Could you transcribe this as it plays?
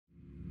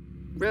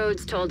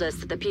Rhodes told us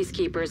that the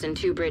Peacekeepers in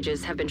Two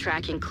Bridges have been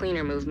tracking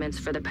cleaner movements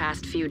for the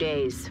past few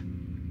days.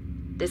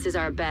 This is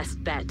our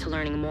best bet to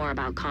learning more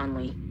about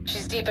Conley.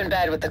 She's deep in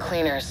bed with the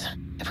cleaners.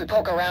 If we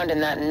poke around in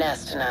that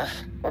nest enough,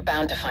 we're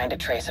bound to find a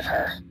trace of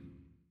her.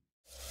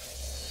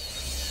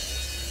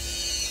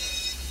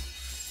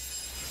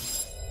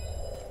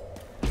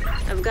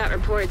 I've got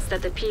reports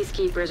that the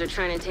Peacekeepers are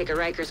trying to take a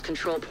Rikers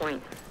control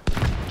point.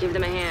 Give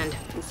them a hand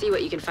and see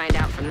what you can find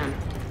out from them.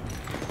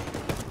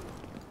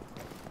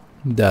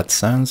 That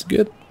sounds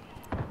good.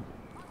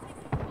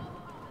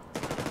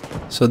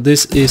 So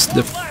this is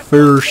the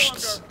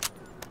first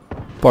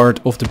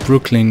part of the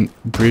Brooklyn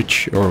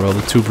Bridge, or well,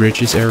 the Two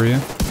Bridges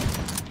area.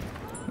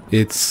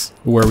 It's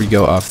where we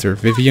go after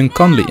Vivian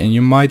Conley, and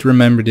you might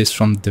remember this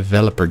from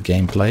developer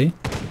gameplay.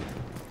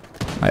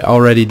 I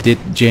already did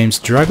James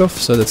Dragoff,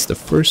 so that's the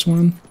first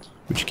one,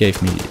 which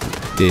gave me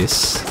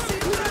this.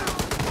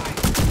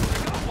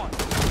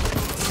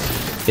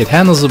 It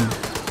handles a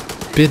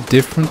bit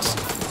different,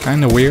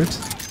 kinda weird.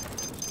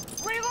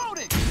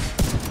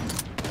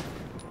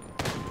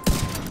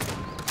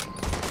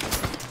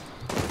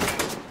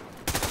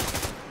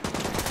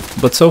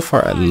 But so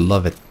far I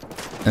love it.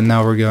 And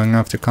now we're going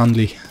after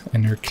Conley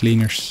and her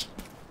cleaners.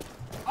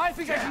 I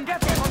think I can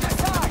get them on the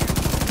side.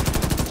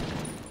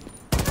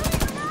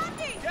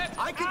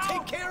 I can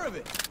take care of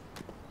it.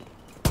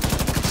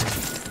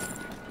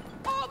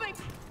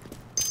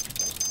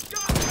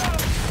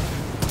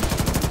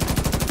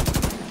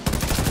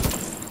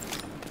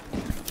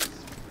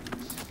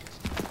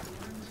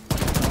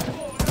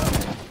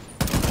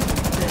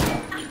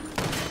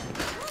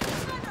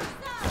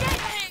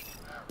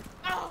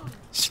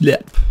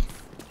 Slap.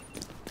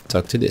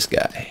 Talk to this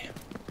guy.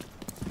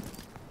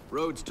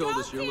 Rhodes told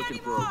us you're looking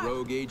for a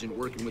rogue agent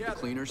working with the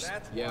cleaners.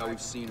 Yeah, we've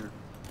seen her.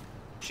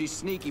 She's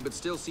sneaky, but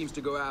still seems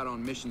to go out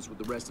on missions with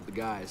the rest of the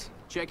guys.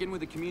 Check in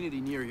with the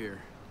community near here.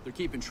 They're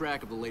keeping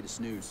track of the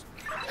latest news.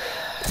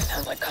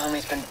 Sounds like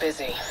Conley's been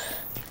busy.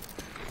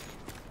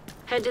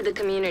 Head to the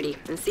community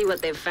and see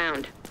what they've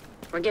found.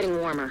 We're getting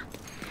warmer.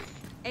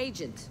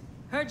 Agent,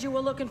 heard you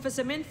were looking for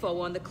some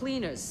info on the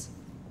cleaners.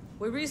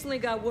 We recently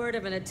got word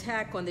of an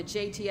attack on the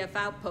JTF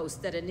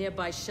outpost at a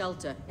nearby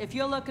shelter. If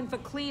you're looking for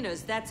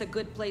cleaners, that's a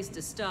good place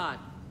to start.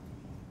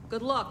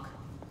 Good luck.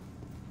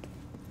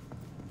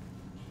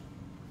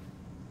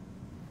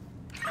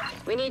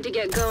 We need to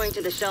get going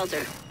to the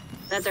shelter.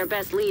 That's our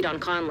best lead on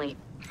Conley.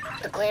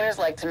 The cleaners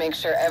like to make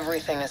sure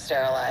everything is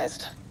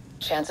sterilized.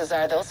 Chances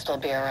are they'll still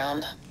be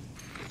around.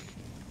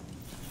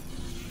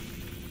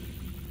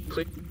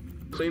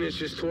 Cleaners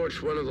just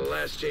torched one of the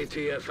last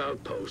JTF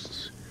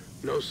outposts.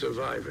 No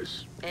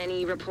survivors.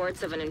 Any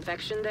reports of an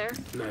infection there?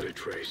 Not a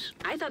trace.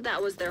 I thought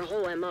that was their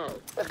whole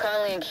MO. With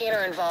Conley and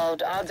Keener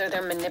involved, odds are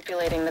they're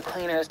manipulating the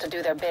cleaners to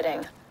do their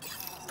bidding.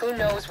 Who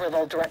knows where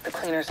they'll direct the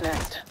cleaners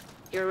next?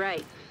 You're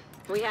right.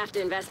 We have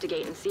to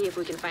investigate and see if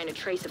we can find a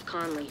trace of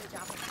Conley.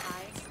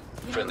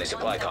 Friendly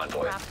supply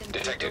convoy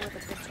detected.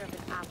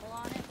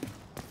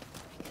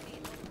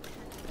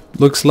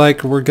 Looks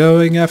like we're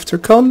going after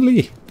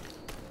Conley.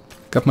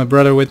 Got my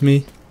brother with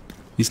me.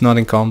 He's not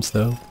in comms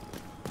though.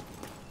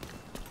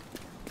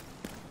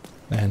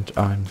 And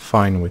I'm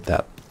fine with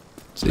that.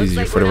 It's Looks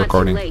easier like for the we're not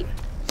recording. too late.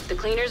 The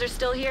cleaners are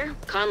still here.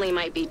 Conley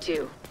might be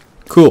too.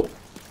 Cool.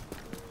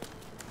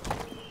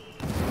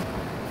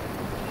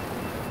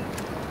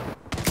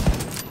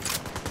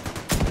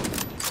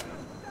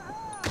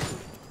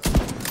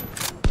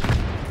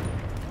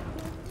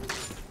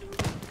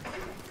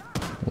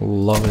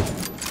 Love it.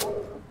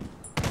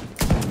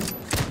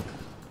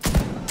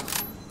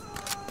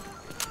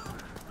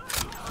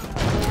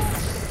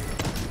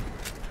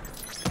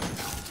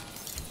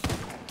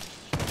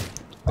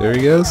 There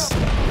he goes.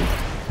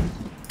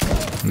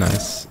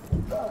 Nice.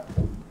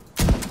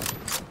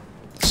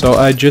 So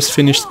I just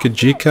finished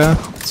Kajika.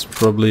 It's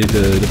probably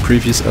the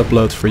previous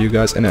upload for you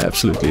guys, and I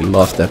absolutely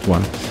loved that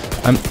one.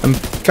 I'm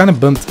kind of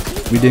bummed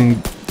we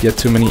didn't get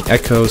too many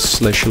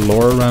echoes /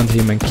 lore around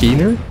him and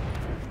Keener.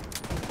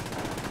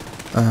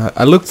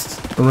 I looked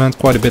around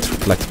quite a bit for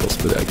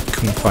collectibles, but I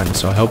couldn't find them,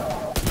 so I hope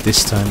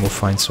this time we'll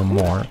find some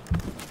more.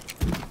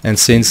 And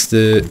since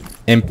the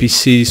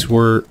NPCs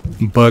were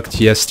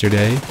bugged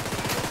yesterday,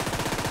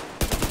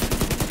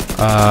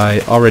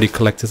 I already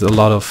collected a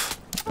lot of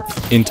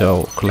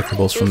intel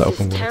collectibles from the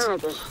open world.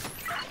 Terrible.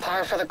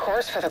 Par for the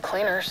course for the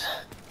cleaners.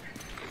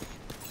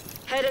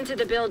 Head into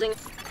the building.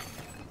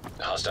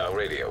 Hostile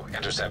radio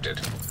intercepted.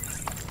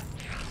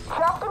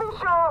 Just to be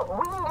sure,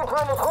 we need to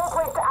turn this whole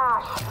place to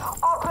ash.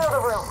 I'll clear the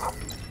roof.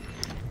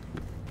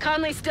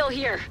 Conley's still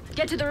here.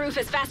 Get to the roof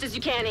as fast as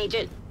you can,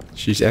 Agent.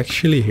 She's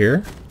actually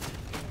here?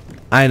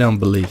 I don't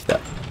believe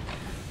that.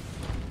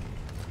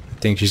 I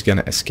think she's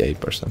gonna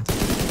escape or something.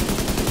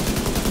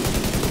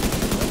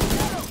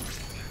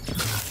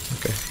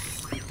 Okay.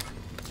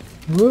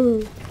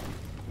 Whoa.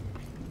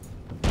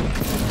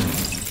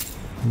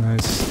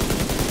 Nice.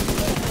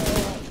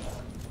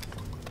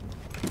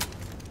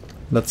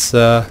 Let's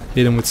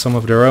hit them with some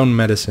of their own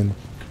medicine.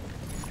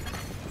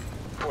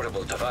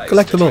 Portable device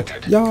Collectible!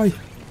 detected. Yay!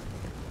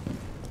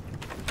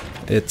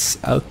 it's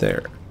out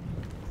there.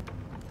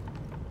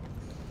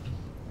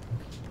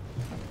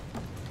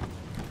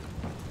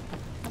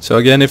 So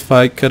again, if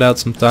I cut out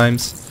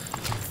sometimes,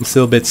 I'm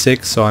still a bit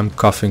sick, so I'm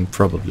coughing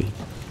probably.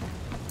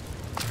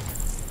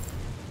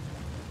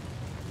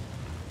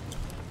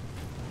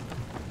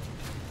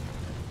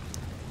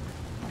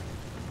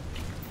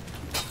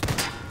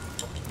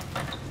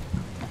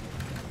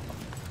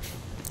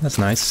 That's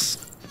nice.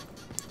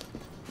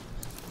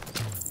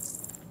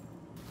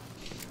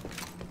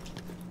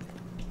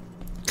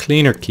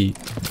 Cleaner key.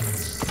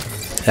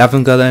 I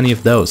haven't got any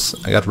of those.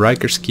 I got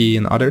Riker's key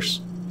and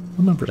others. I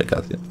remember I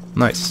got it.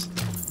 Nice.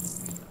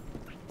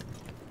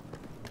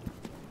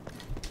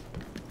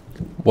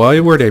 Why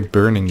were they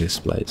burning this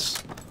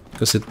place?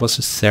 Because it was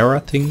a Sarah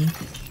thing?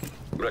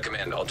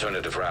 Recommend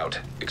alternative route.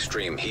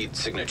 Extreme heat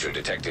signature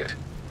detected.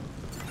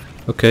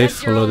 Okay,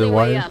 That's your follow the only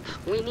way wire. up.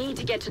 We need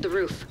to get to the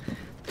roof.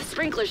 The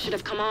sprinklers should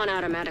have come on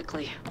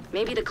automatically.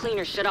 Maybe the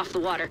cleaner shut off the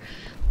water.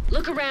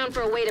 Look around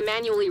for a way to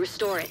manually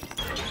restore it.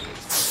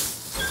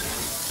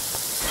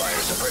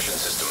 Fire suppression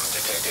system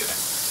detected.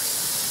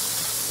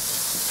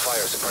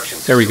 Fire suppression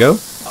system There we go.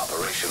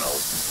 operational.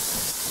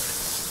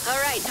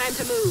 All right, time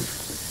to move.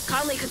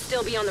 Conley could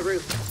still be on the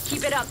roof.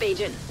 Keep it up,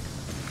 Agent.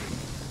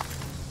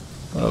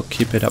 Oh,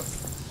 keep it up.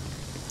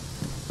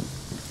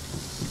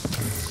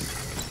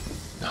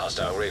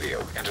 Hostile radio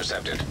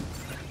intercepted.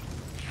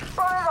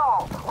 Burn it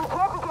all. We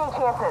can't take any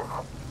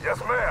chances. Yes,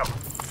 ma'am.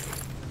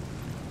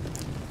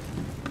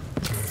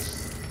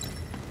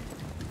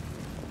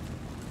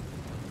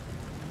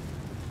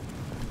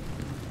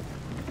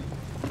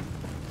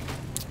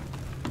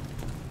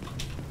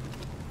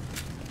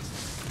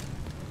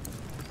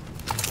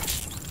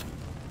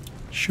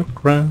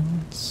 Shock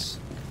rounds.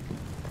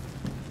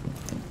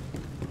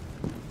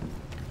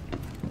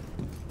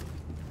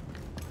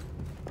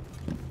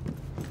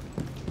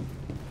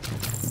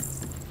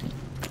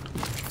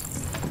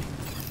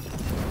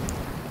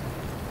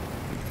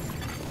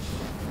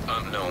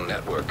 Unknown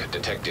network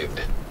detected.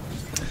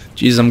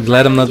 Jeez, I'm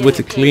glad I'm not with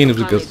the cleaner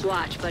because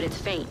Watch, but it's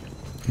faint.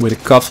 with a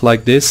cough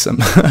like this,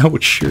 I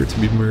would sure to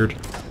be murdered.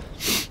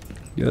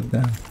 God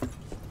damn.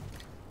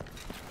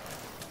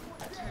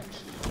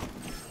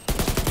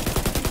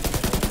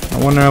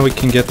 I wonder how we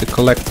can get the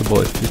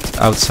collectible if it's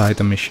outside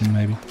the mission,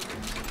 maybe.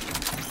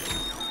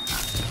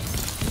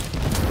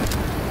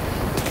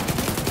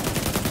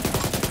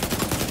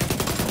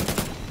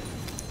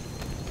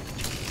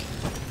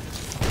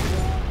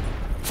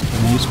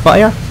 Can I use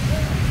fire?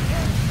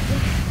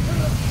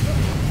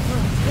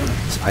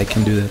 So I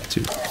can do that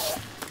too.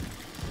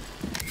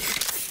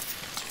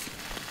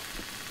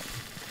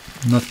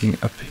 Nothing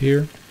up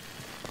here.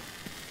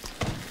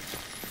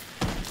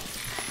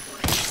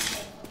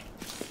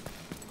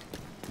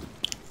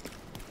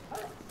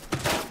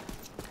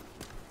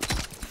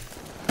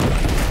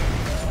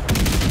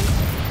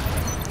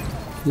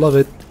 Love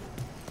it.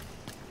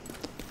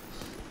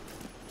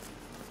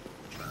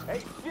 Hey,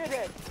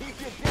 shithead, keep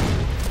your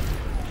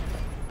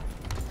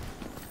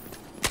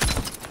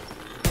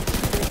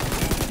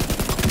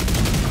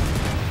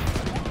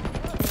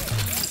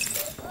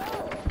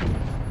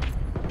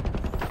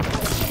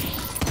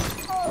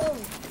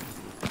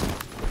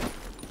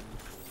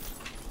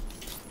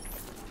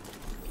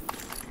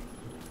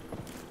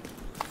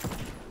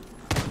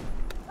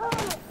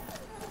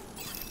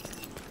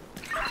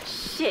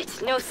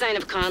Shit, no sign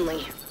of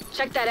Conley.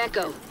 Check that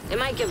echo. It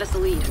might give us a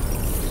lead.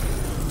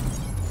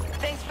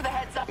 Thanks for the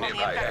heads up on the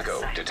Nearby infected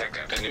echo site.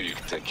 detected. I knew you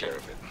could take care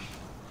of it.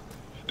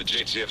 The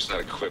JTF's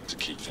not equipped to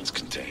keep things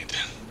contained.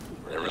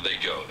 Wherever they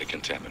go, they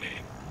contaminate.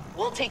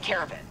 We'll take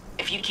care of it,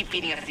 if you keep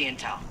feeding us the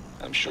intel.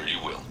 I'm sure you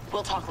will.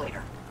 We'll talk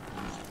later.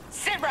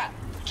 Sidra!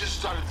 We just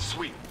started the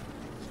sweep.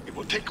 It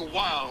will take a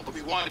while, but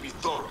we want to be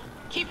thorough.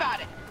 Keep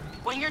at it.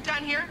 When you're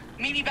done here,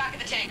 meet me back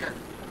at the tanker.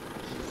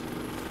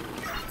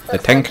 The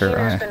tanker,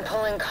 Keener's aye. been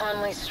pulling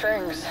Conley's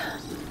strings.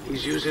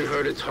 He's using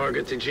her to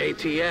target the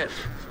JTF,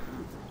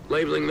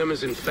 labeling them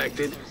as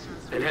infected,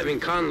 and having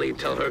Conley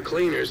tell her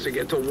cleaners to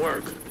get to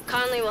work.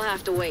 Conley will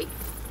have to wait.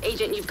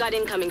 Agent, you've got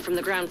incoming from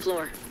the ground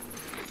floor.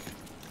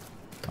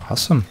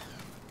 Awesome.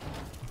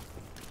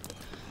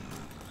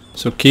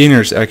 So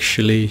Keener's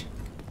actually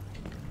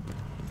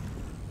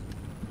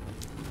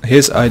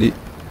his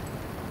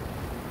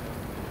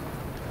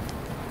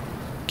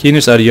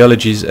Keener's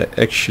ideology is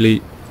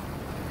actually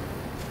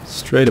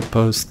straight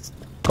opposed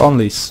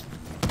Conley's.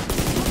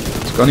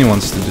 Conley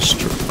wants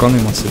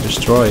to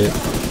destroy it.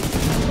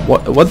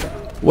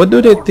 What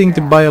do they think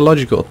the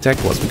biological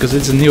attack was? Because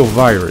it's a new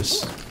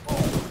virus.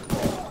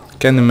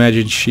 Can't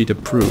imagine she'd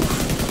approve.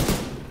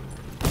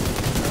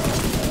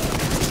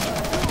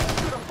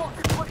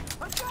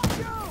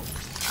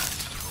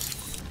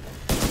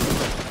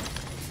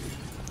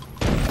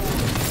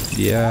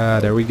 Yeah,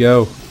 there we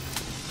go.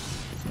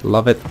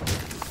 Love it.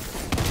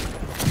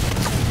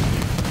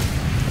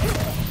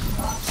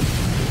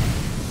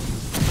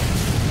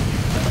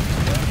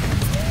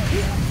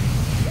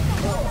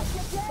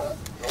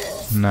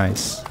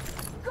 Nice.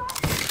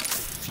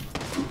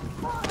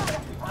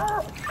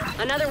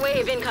 Another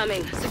wave incoming.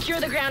 incoming. Secure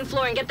the ground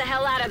floor and get the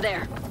hell out of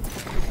there.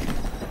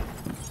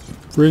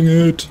 Bring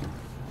it.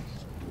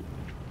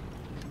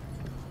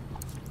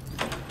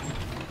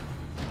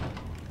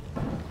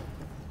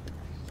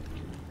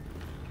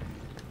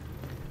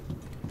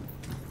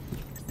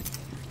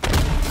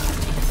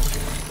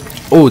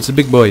 Oh, it's a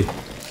big boy.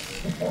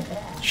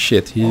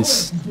 Shit,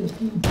 he's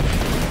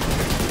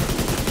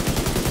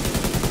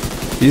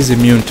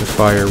immune to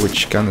fire,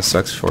 which kinda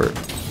sucks for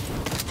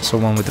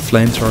someone with a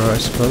flamethrower, I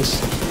suppose.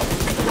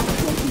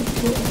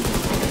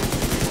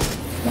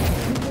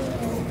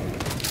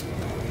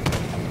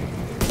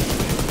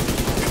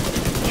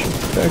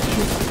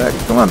 Shoot back,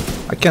 come on.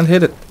 I can't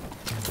hit it.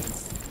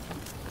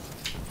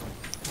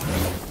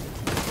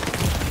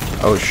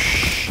 Oh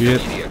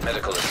shit. Immediate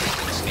medical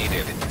assistance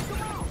needed.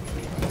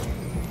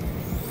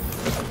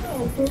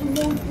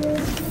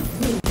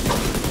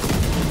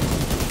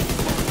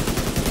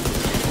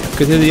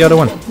 Could hit the other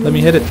one. Let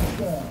me hit it.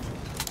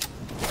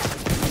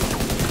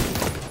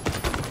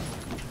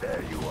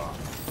 There you are.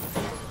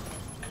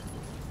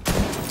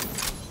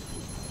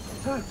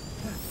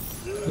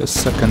 Let's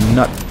suck a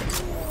nut.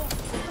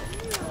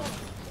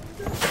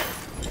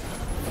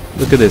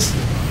 Look at this.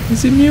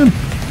 He's immune.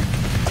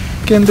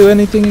 Can't do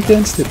anything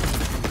against it.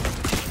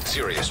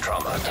 Serious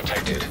trauma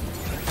detected.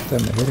 Damn,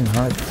 they're hitting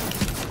hard.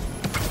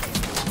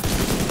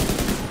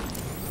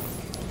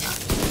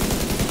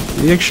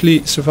 Did he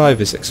actually survive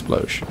his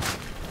explosion?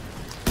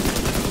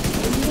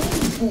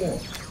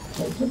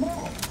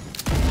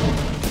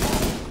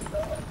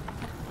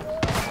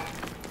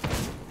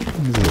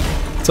 He's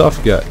a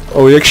tough guy.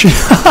 Oh, he actually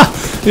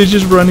he's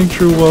just running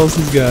through walls,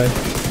 this guy.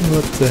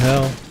 What the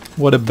hell?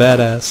 What a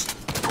badass.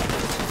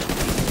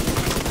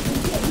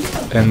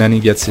 And then he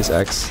gets his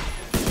axe.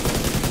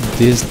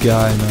 This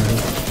guy, man.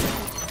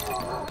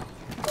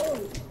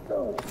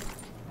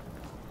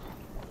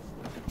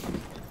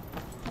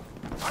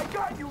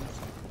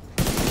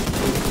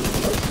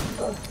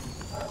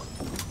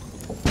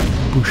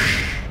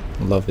 Whoosh.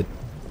 Love it.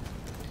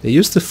 They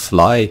used to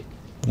fly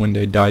when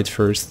they died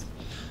first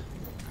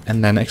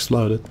and then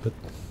exploded, but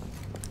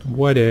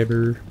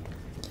whatever.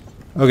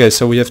 Okay,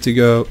 so we have to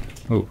go.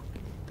 Oh,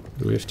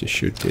 do we have to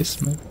shoot this,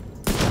 man?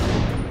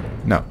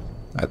 No,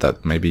 I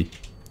thought maybe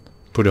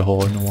put a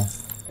hole in the wall.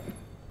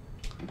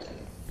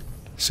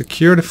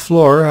 Secure the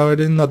floor. How are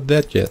they not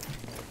dead yet?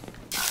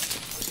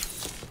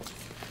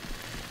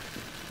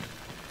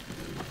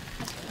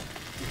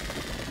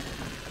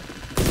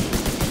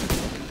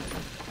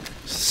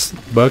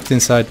 Bugged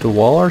inside the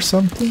wall or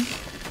something?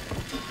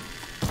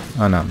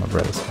 Oh no, my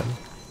brother's head.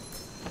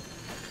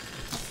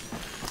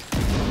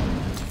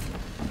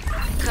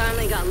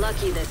 Conley got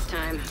lucky this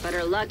time, but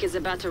her luck is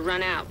about to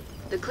run out.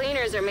 The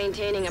cleaners are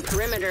maintaining a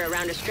perimeter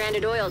around a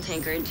stranded oil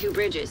tanker in 2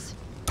 bridges.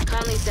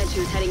 Conley said she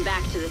was heading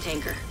back to the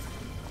tanker.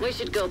 We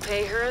should go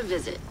pay her a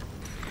visit.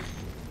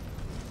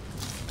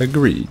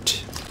 Agreed.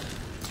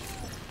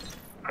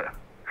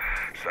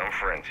 Some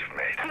friends you've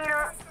made.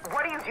 Tina,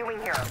 what are you doing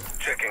here?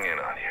 Checking in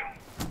on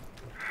you.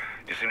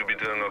 You seem to be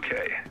doing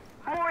okay.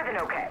 More than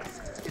okay.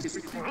 These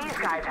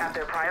guys have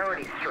their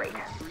priorities straight.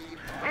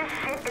 This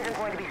shit isn't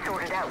going to be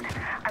sorted out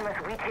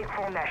unless we take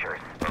full measures.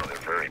 Well, they're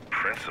very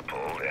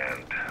principled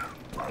and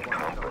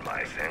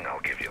uncompromising, I'll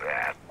give you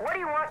that. What do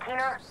you want,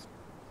 Keener?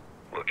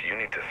 Look, you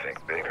need to think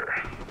bigger.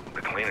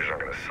 The cleaners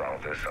aren't going to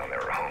solve this on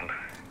their own.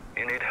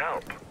 You need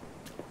help.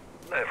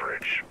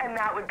 Leverage. And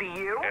that would be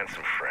you? And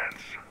some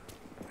friends.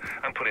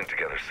 I'm putting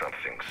together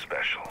something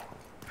special.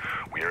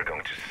 We are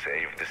going to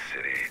save the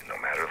city, no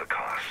matter the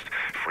cost.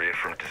 Free it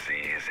from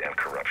disease and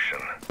corruption.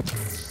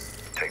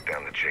 Take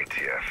down the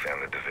JTF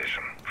and the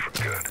division, for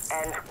good.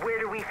 And where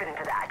do we fit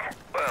into that?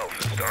 Well,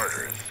 for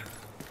starters,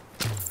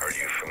 are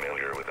you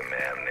familiar with a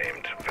man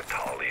named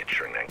Vitaly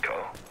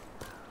Chernenko?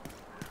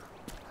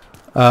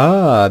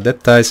 Ah,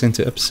 that ties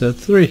into episode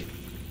 3.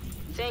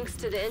 Thanks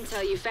to the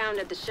intel you found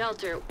at the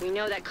shelter, we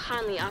know that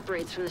Conley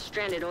operates from the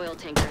stranded oil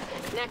tanker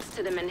next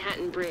to the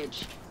Manhattan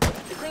Bridge.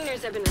 The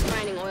cleaners have been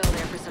refining oil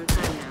there for some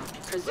time now,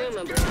 presumably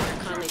under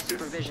Conley's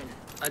supervision.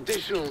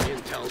 Additional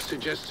intel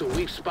suggests a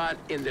weak spot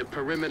in the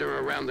perimeter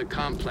around the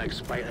complex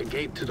by a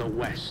gate to the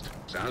west.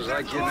 Sounds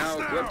like you're now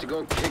equipped to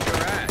go kick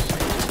her ass.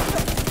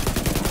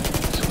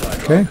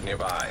 Okay.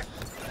 Nearby.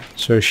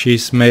 So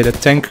she's made a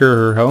tanker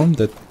her home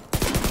that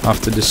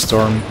after the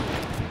storm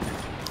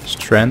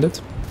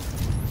stranded.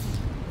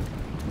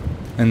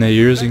 And they're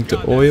using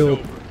the oil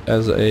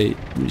as a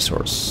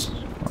resource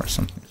or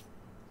something.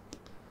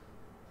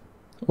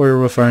 Oil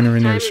refinery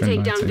near Time to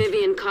take down Stranded.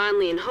 Vivian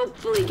Conley and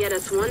hopefully get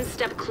us one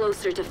step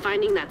closer to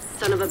finding that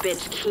son of a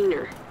bitch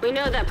Keener. We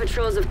know that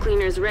patrols of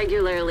cleaners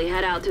regularly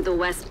head out through the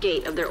west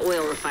gate of their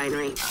oil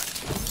refinery.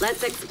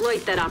 Let's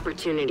exploit that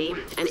opportunity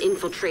and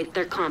infiltrate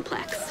their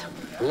complex.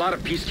 A lot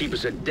of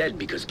peacekeepers are dead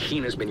because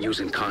Keener's been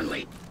using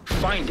Conley.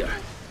 Find her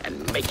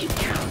and make it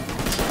count.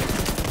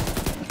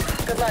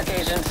 Good luck,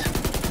 Agent.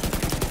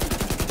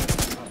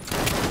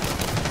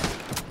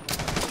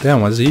 Damn,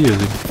 what is he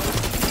using?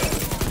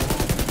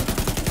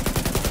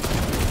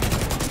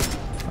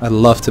 I'd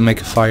love to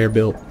make a fire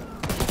build.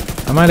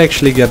 I might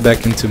actually get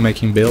back into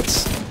making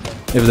builds.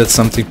 If that's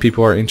something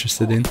people are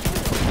interested in.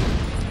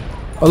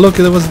 Oh look,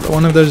 that was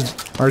one of those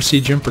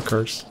RC jumper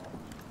cars.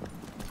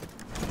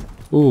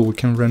 Ooh, we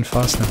can run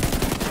fast now.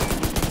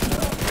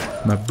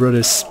 My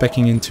brother's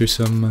specking into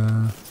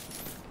some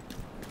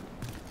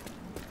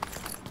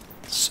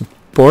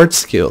support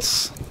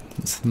skills.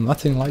 It's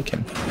nothing like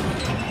him.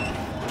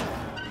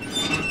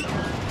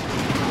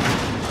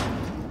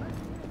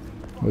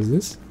 What's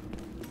this?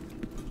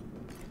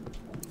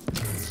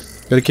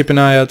 Gotta keep an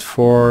eye out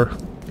for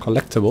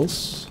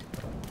collectibles.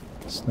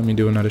 So let me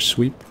do another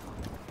sweep.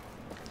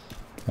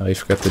 Oh, he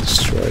forgot to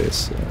destroy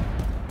us.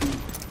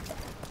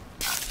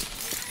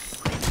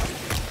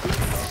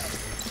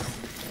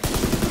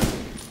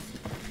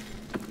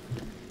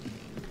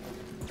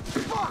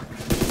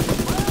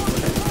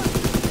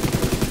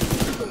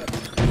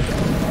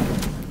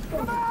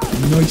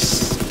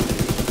 Nice.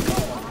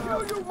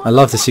 I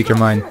love the Seeker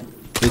Mine.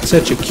 It's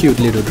such a cute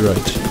little droid.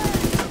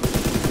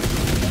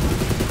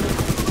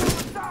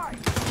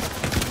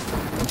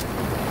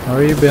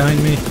 Are you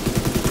behind me?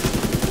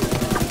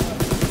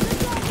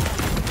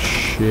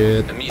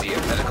 Shit.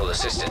 Immediate medical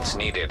assistance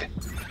needed.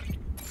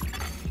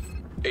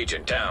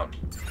 Agent down.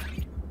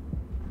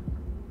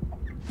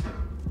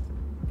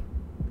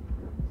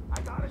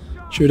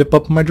 Shoot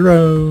up my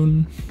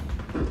drone.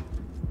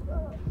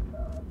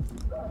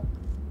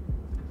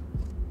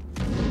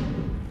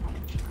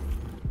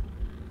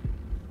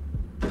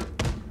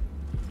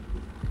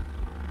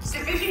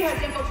 Division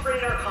has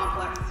infiltrated our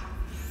complex.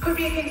 Could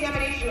be a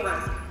contamination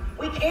risk.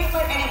 We can't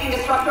let anything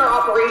disrupt our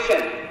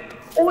operation.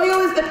 Oil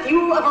is the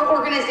fuel of our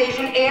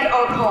organization and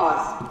our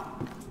cause.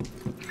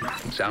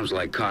 Sounds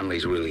like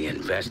Conley's really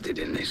invested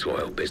in this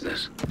oil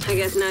business. I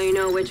guess now you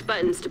know which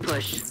buttons to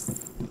push.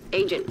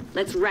 Agent,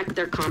 let's wreck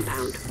their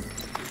compound.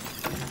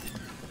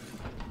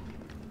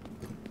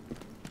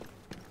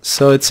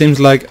 So it seems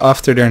like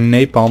after their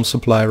napalm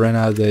supply ran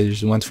out, they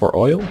just went for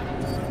oil?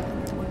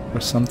 Or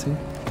something?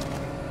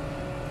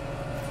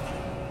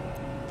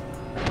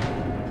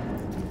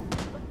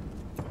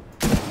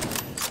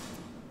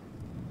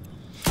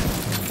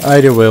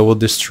 Either way, we'll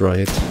destroy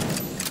it.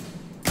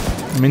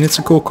 I mean, it's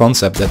a cool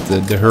concept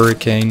that the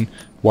hurricane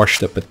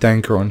washed up a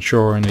tanker on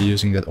shore and they're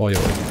using that oil.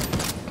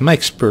 It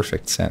makes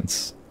perfect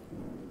sense.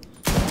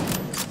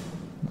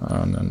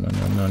 Oh, no, no,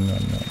 no, no, no,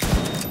 no.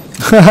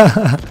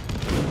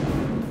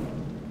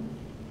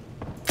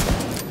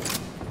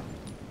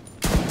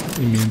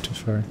 Immune to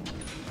fire.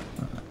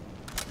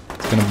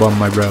 It's gonna bomb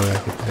my bro, I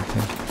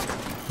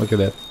think. Look at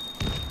that.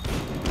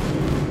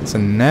 It's a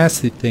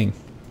nasty thing.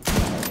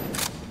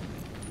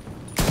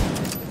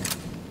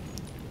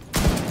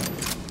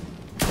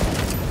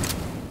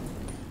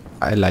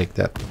 I like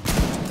that.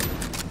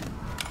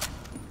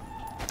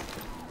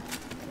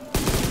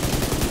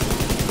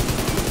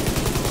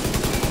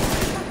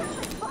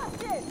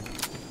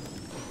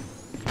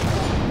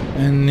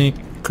 Any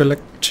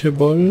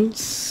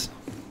collectibles?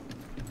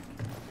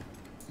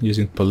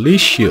 Using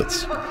police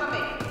shields.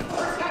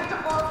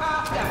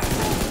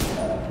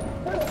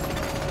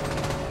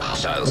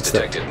 Hostiles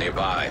detected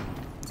nearby.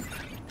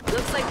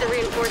 Looks like the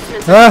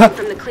reinforcements are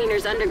from the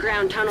cleaner's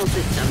underground tunnel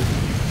system.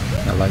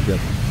 I like that.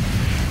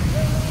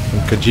 From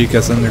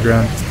Kajika's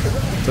underground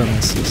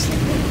tunnel system.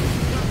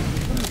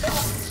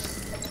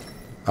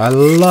 I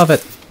love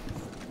it.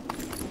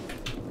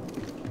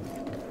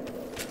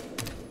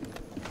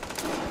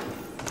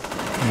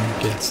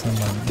 Get some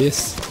of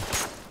this.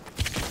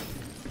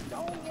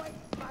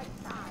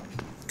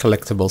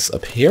 Collectibles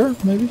up here,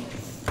 maybe?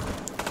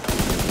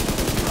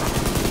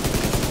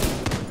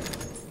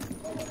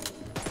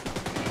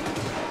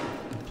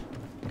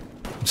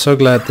 I'm so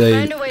glad they...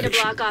 Find a way to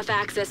block off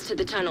access to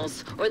the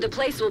tunnels, or the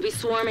place will be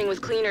swarming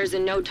with cleaners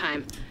in no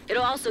time.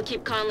 It'll also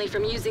keep Conley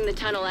from using the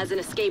tunnel as an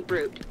escape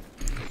route.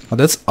 Oh,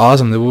 that's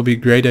awesome. That will be a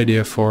great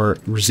idea for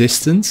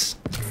resistance.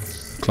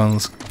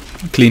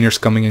 Cleaners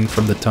coming in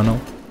from the tunnel.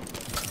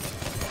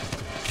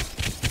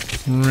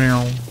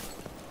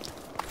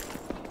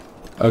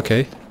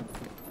 Okay.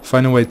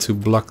 Find a way to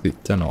block the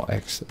tunnel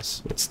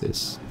access. What's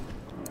this?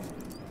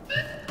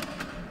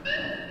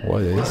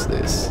 What is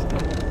this?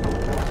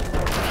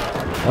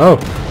 Oh!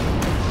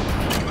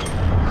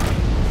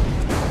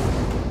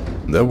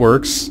 That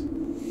works.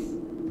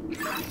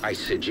 I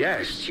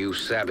suggest you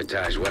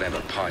sabotage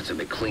whatever parts of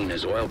the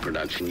cleaner's oil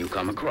production you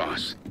come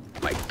across.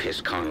 Might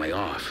piss Conley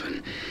off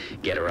and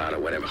get her out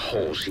of whatever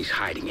hole she's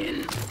hiding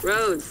in.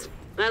 Rhodes,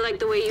 I like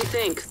the way you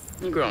think.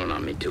 You're growing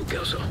on me too,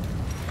 Kelso.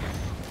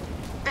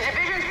 The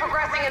division's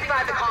progressing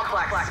inside the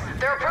complex.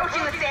 They're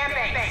approaching the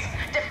sandbanks.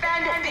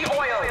 Defend the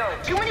oil.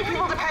 Too many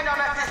people depend on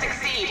us to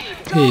succeed.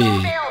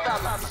 Don't fail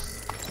them.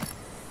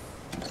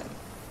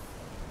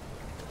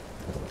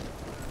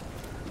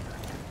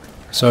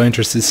 So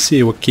interested to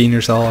see what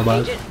Keener's all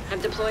about. Agent,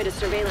 I've deployed a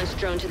surveillance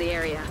drone to the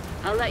area.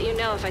 I'll let you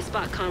know if I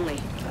spot Conley.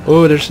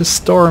 Oh, there's a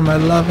storm. I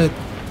love it.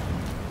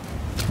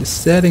 The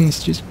setting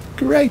is just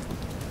great.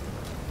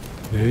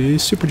 Hey,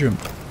 super jump.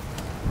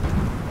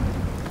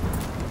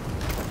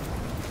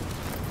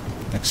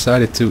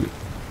 Excited to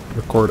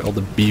record all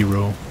the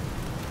B-roll.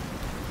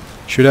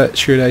 Should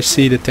I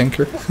see the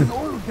tanker?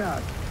 look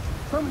at.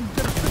 Somebody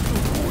just took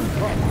some cooling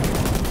pumps.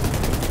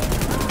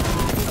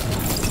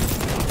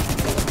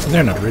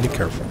 They're not really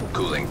careful.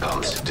 Cooling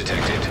pumps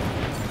detected.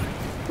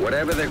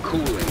 Whatever they're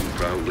cooling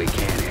probably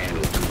can't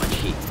handle too much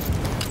heat.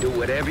 Do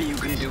whatever you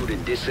can do to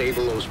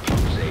disable those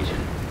pumps, Agent.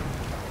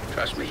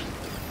 Trust me,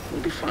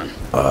 it'll be fun.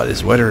 Oh,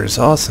 this weather is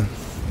awesome.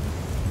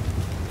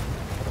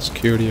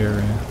 Security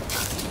area.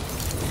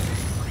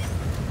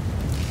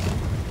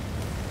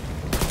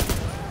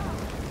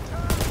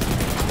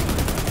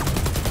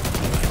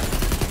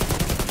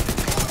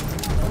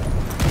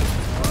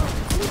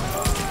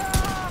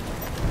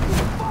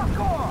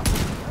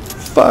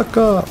 Fuck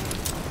up!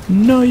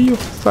 No, you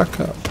fuck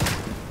up.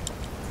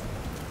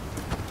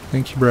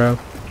 Thank you, bro.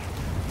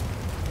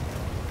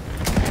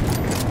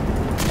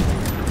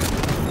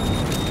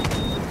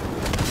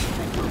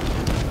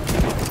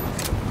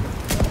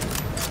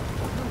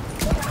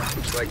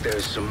 Looks like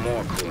there's some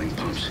more cooling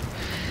pumps.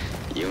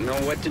 You know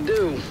what to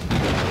do.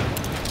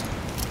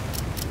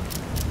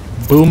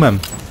 Boom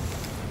 'em.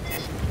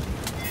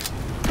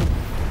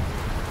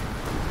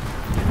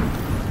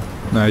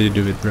 Now you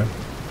do it, bro.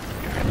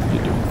 You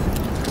do it.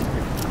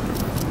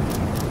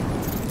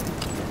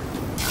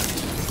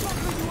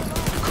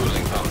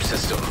 Cooling pump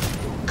system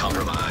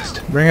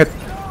compromised. Bring it.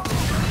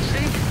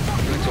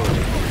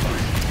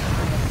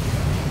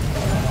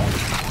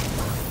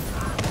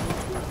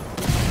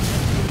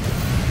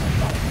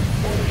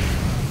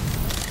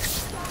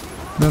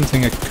 Don't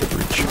think I could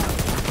reach.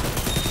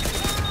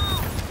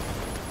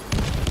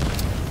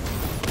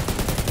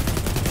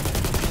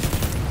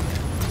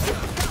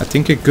 I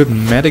think a good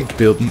medic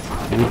build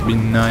would be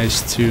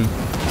nice too.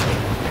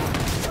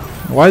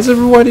 Why is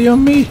everybody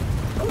on me?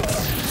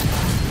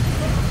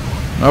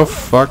 Oh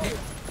fuck.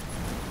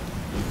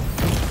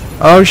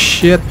 Oh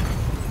shit.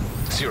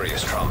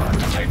 Serious trauma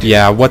detected.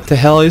 Yeah, what the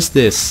hell is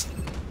this?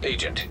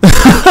 Agent.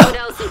 What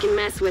else you can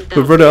mess with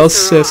them? Whoever else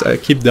says I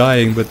keep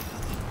dying, but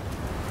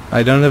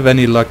I don't have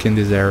any luck in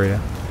this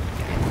area.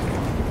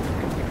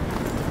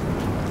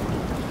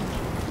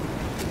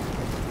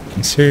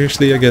 And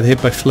seriously, I get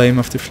hit by flame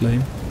after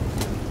flame.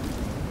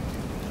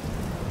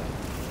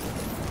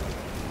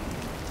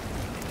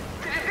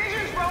 The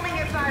division's roaming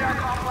inside our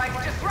complex,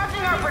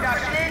 disrupting our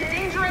production and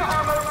endangering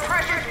our most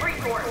precious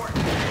resource.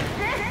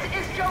 This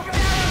is Joe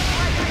Farrow's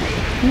legacy.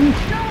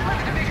 Don't let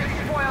the division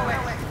spoil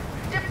it.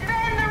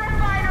 Defend the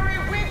refinery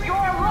with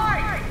your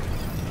life.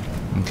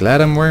 I'm glad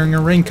I'm wearing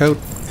a raincoat.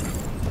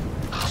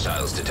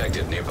 Hostiles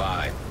detected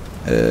nearby.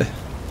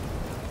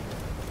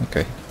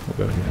 Okay, we'll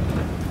go here.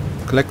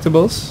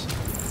 Collectibles?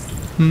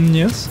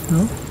 Yes,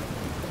 no?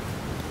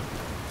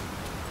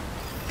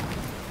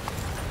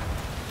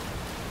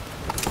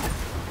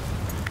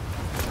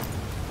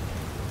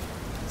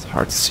 It's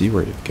hard to see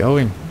where you're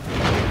going.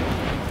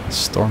 A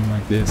storm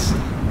like this.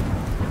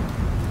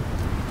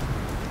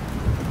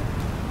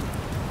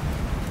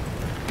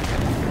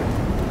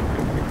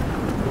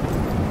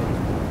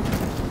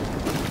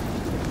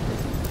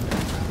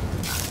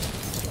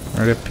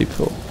 Are there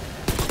people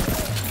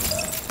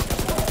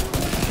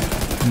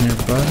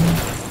nearby?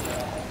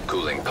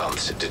 Cooling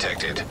pumps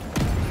detected.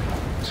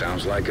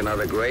 Sounds like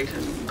another great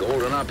and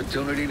golden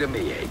opportunity to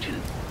me,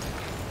 Agent.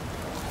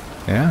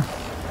 Yeah.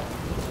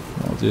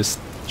 I'll just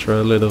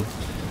throw a little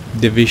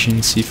Division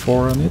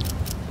C4 on it.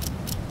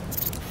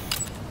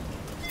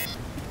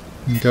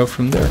 And go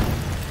from there.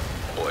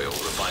 Oil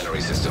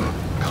refinery system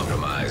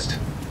compromised.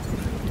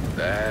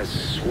 That's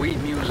sweet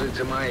music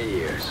to my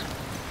ears.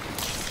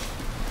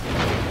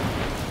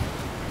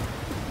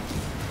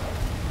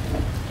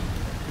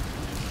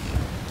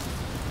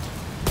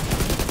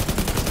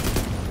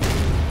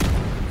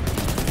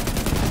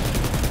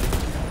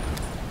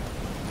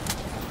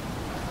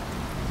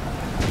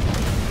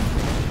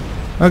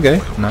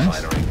 Okay,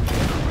 nice.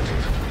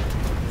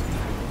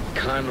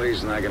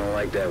 Conley's not gonna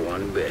like that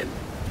one bit.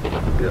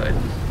 Good.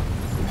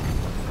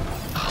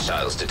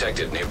 Hostiles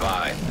detected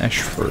nearby.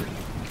 Ashford.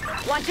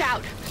 Watch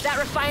out! That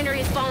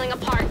refinery is falling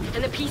apart,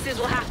 and the pieces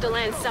will have to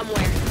land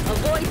somewhere.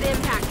 Avoid the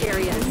impact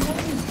areas.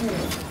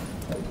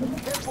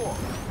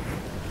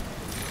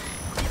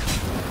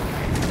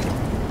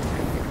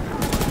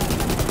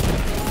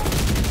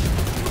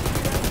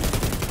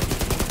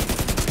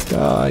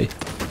 Die.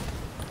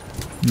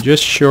 I'm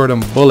just short on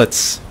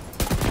bullets.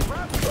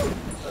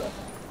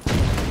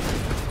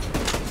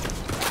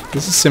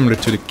 This is similar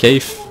to the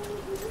cave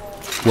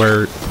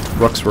where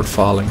rocks were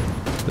falling,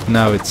 but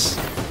now it's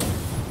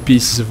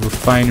pieces of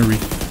refinery.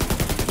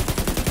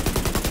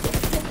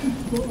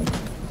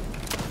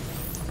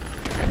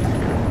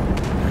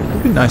 It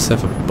would be nice to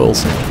have a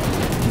pulse in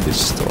this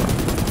storm.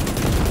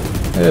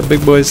 Yeah,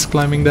 big boy's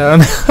climbing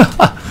down.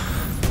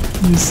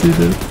 You see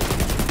that?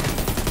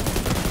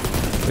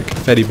 Like a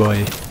fatty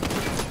boy.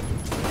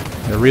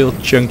 A real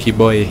chunky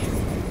boy.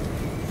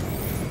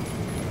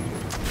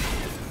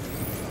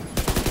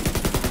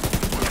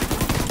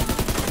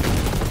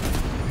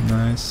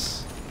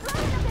 Nice.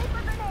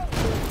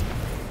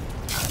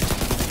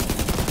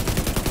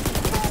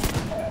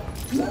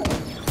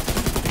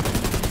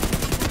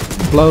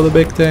 Blow the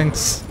big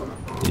tanks.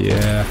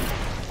 Yeah.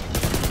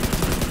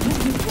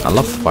 I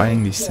love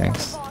fighting these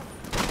things.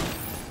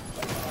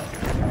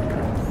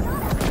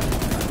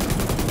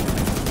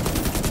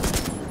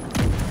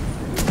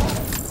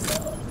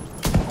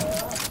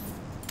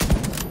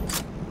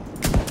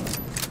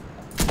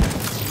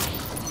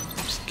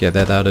 Just get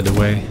that out of the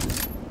way.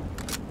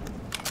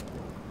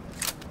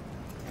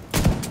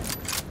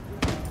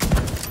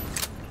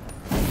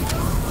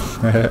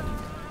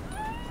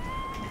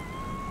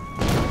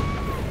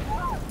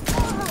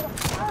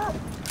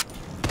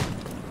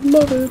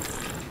 Love it.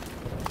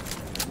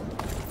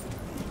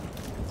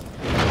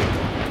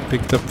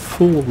 Picked up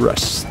full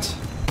rust.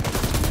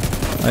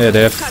 Oh yeah,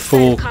 they have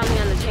full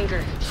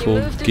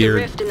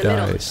gear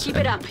dice. Keep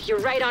it up. You're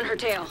right on her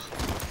tail.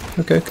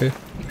 Okay, okay.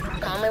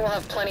 Conley will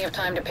have plenty of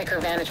time to pick her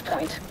vantage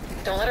point.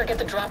 Don't let her get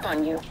the drop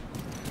on you.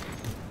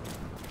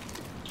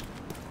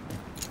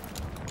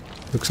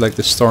 Looks like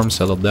the storm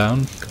settled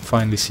down. Can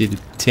finally see the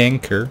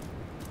tanker.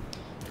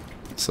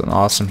 It's an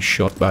awesome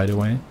shot, by the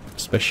way,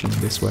 especially in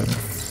this weather.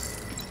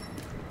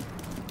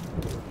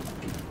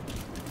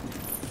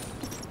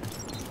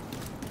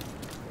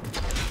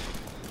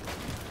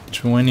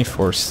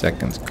 "24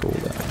 seconds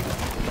cooldown."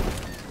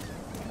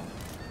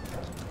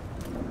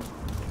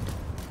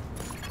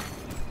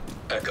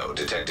 Echo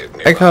detected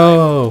nearby.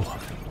 Echo!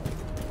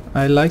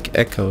 I like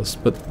echoes,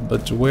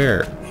 but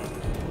where?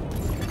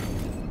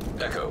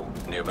 Echo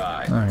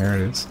nearby. Oh, here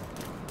it is.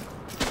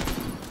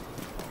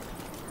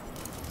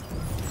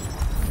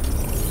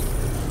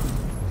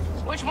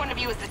 Which one of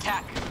you is the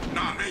tech?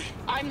 Not me.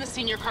 I'm the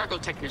senior cargo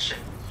technician.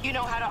 You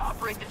know how to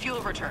operate the fuel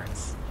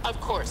returns? Of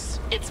course.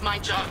 It's my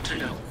job to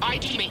know. I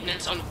do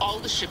maintenance on all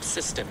the ship's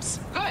systems.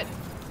 Good.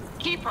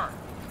 Keep her.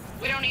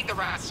 We don't need the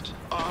rest.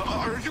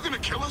 Are you gonna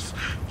kill us?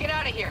 Get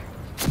out of here.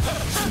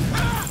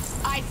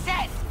 I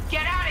said,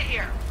 get out of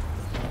here.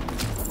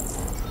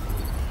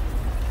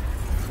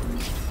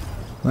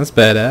 That's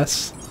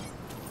badass.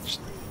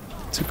 Just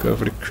took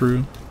over the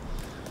crew.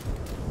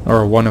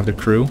 Or one of the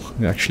crew.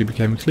 It actually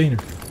became a cleaner.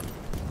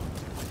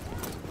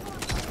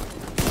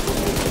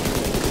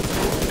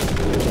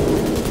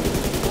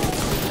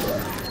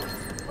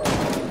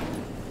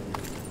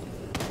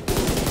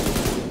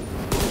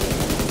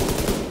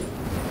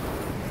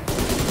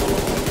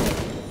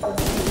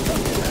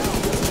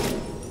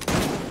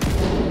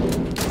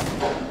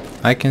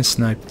 I can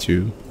snipe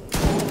too.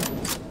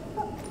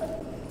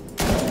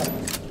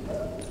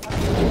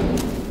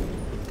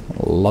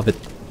 Love it.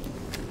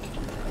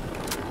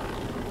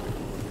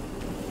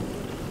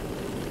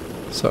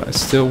 So I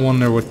still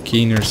wonder what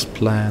Keener's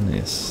plan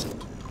is.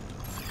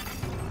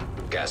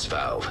 Gas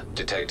valve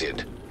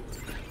detected.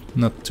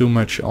 Not too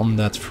much on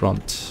that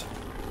front.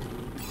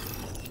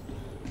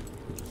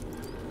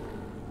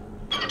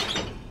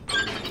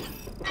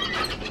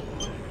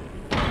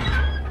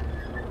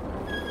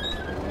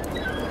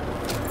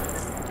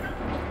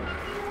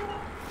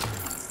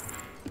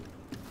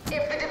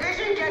 If the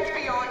division gets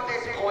beyond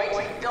this point,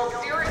 they'll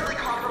seriously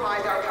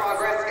compromise our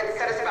progress and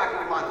set us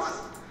back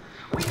months.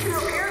 We can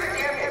repair the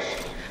damage,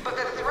 but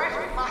the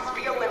threat must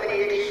be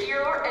eliminated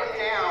here and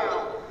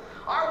now.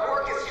 Our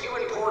work is too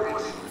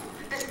important.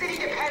 The city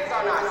depends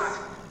on us.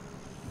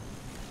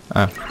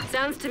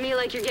 Sounds to me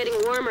like you're getting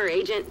warmer,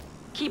 Agent.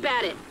 Keep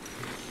at it.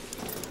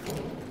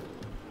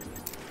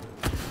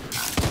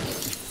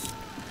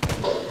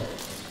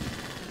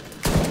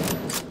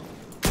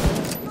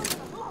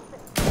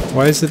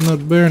 Why is it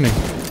not burning?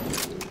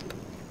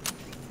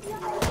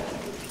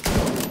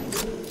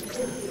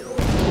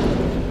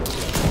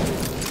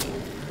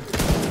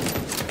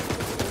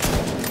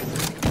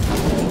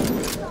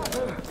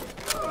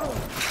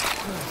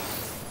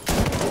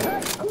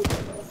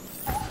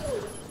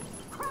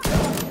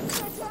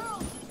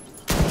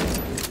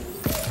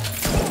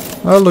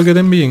 Oh, look at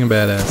him being a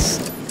badass.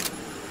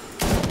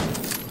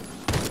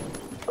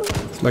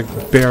 It's like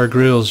Bear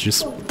Grylls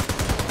just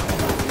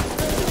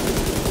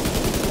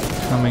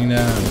coming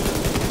down.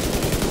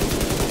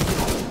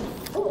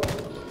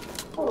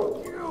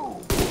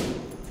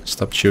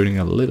 Stop shooting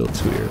a little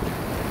too early.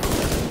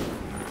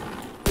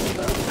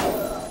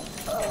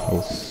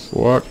 Oh,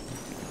 fuck.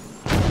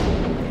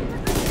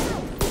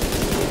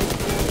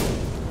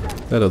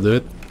 That'll do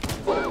it.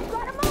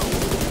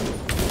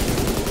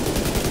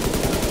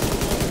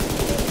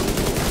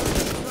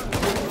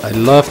 I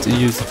love to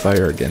use the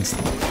fire against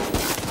them.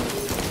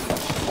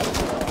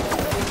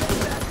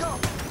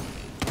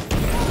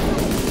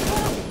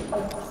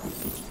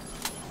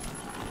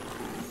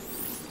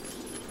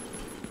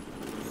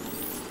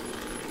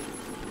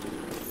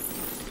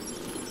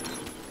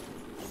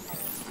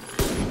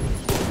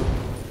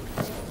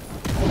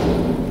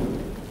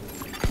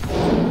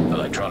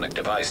 Electronic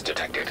device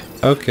detected.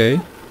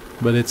 Okay,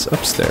 but it's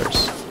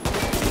upstairs.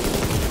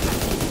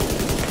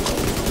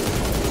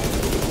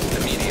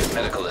 Immediate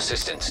medical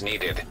assistance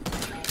needed.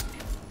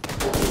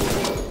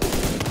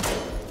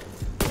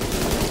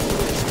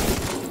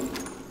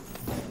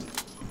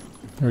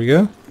 There we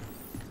go.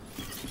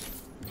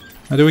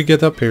 How do we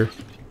get up here?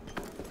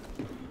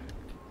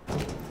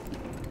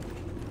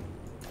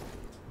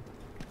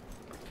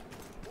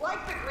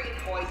 Like the green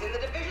poison, the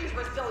division's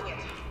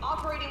resilient,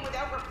 operating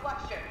without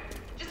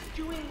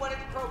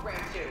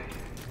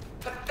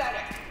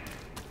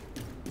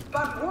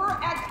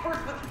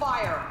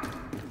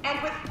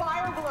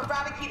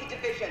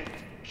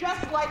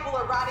Just like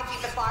we'll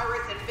eradicate the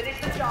virus and finish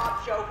the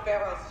job Joe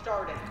Farrow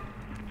started.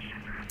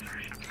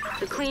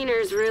 The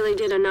cleaners really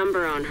did a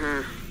number on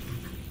her.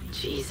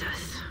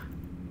 Jesus.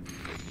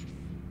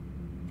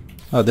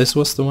 Oh, this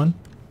was the one?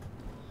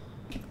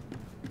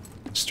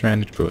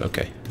 Stranded crew,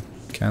 okay.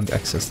 Can't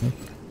access them.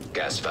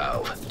 Gas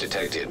valve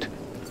detected.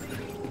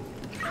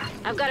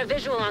 I've got a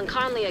visual on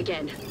Conley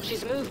again.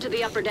 She's moved to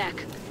the upper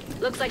deck.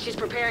 Looks like she's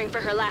preparing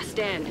for her last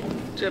stand.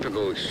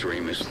 Typical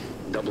extremist,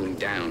 doubling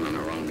down on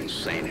her own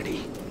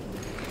insanity.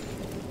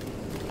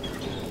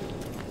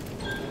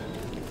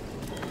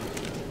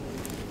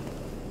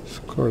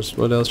 Of course,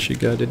 what else she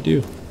gotta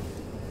do?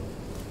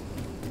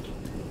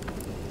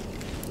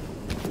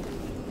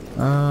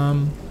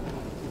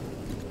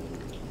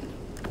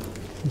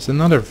 There's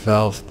another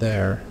valve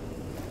there.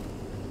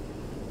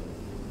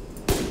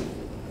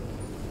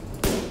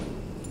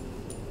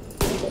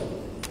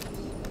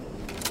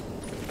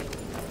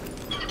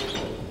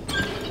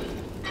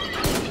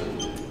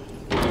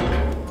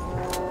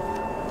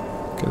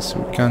 Guess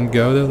we can't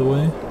go that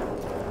way.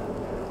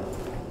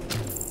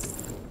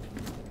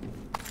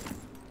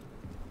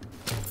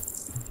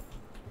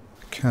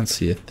 Can't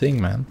see a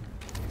thing, man.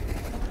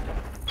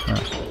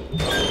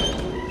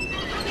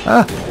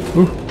 Ah!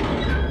 Ooh.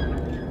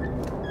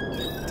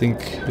 I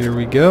think here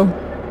we go.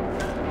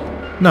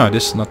 No,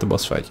 this is not the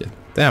boss fight yet.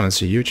 Damn, it's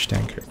a huge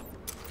tanker.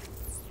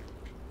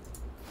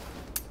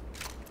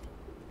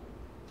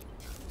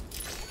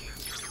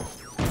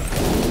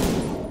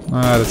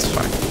 Ah, that's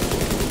fine.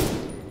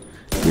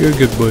 You're a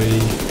good boy.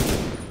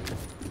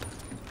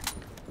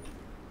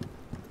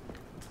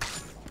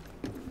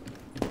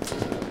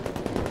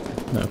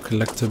 No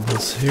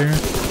collectibles here.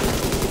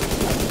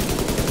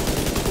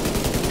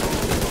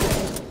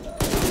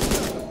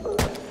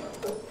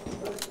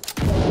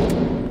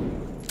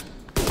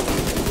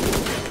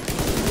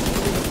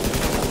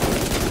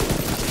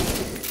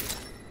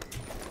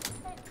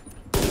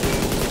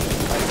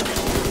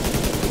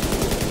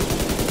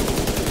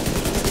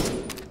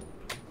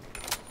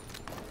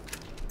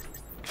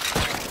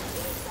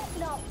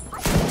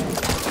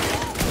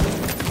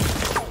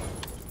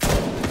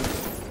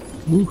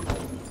 Ooh.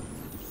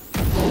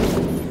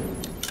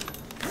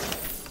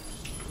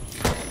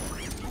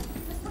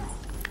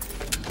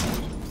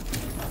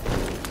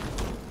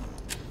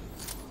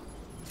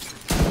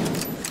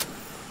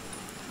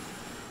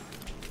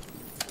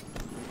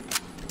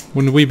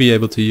 Wouldn't we be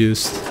able to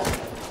use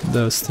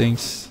those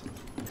things?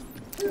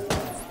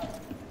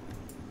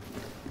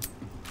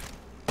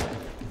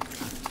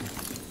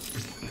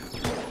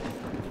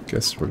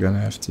 Guess we're gonna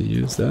have to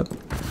use that.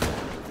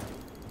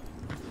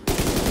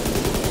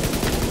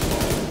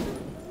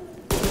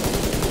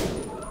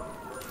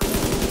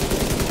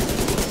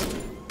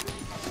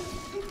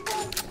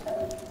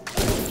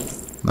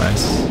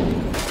 Nice.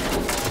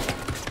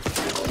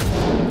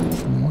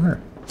 More.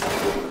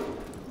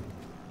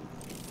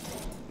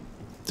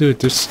 Dude,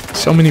 there's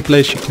so many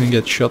places you can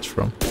get shot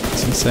from.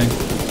 It's insane.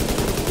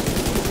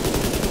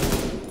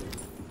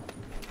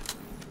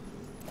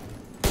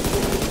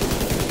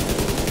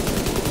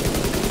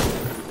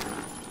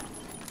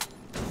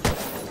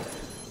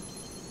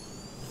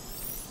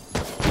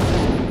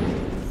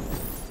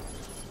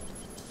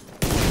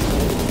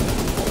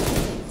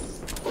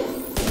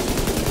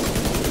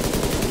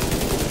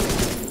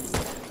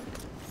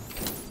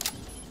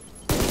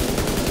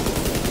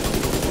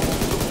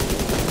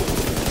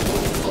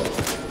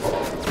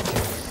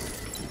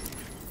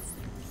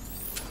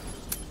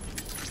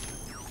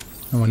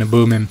 I wanna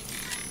boom him.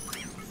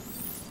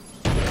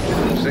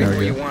 Say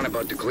what you want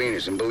about the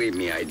cleaners, and believe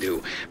me, I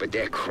do. But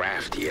they're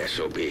crafty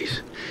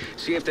SOBs.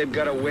 See if they've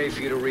got a way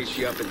for you to reach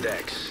the upper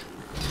decks.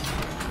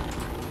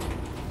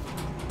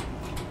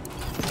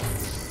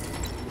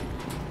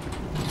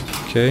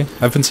 Okay, I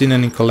haven't seen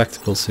any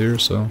collectibles here,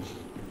 so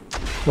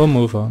we'll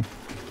move on.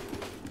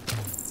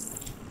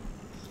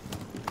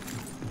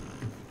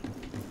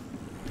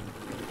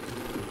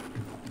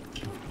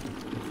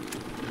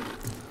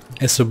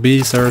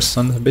 SOBs are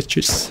son of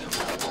bitches.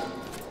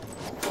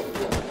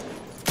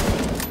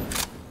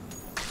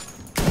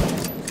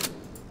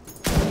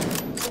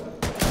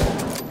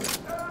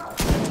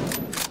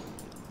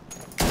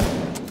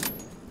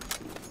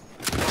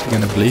 Is he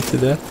gonna bleed to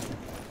death?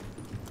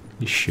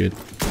 He should.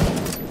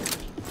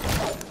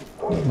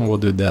 We'll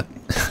do that.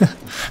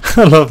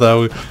 I love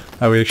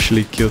how we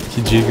actually killed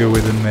Kijigo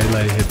with a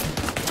melee hit.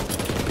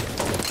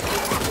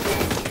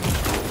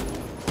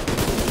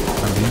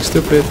 I'm being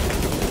stupid.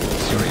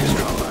 Serious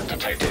trauma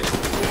detected.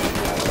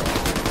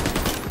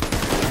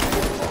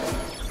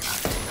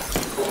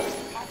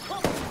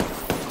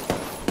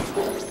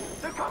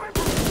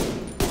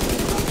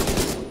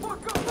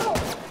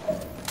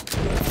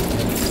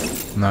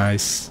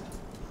 Nice.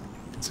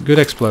 It's a good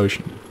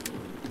explosion.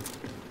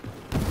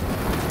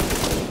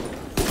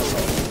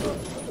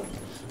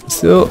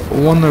 Still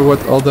wonder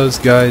what all those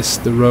guys,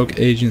 the rogue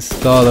agents,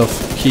 thought of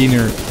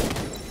Keener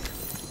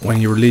when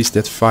he released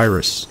that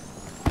virus.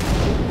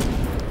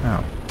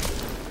 Ow.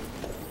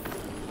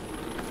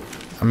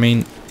 I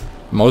mean,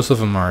 most of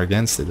them are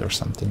against it or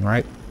something,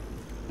 right?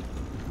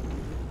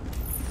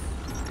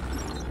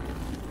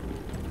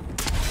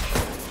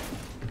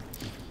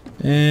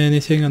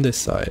 Anything on this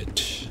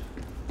side?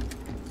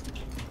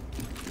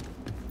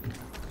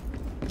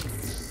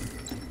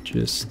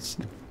 Just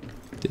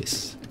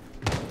this.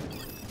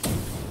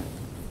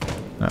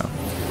 No.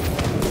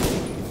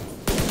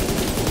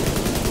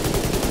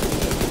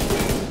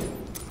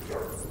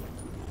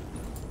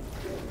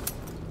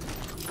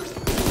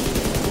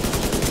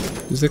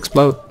 Just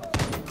explode.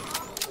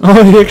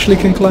 Oh, he actually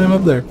can climb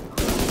up there.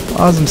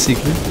 Awesome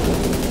secret.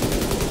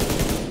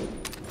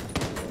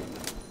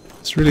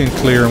 It's really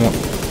unclear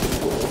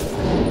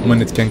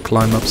when it can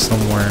climb up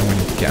somewhere and when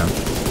it can't.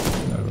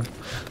 No.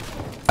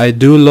 I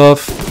do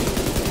love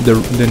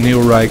the new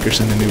Rikers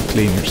and the new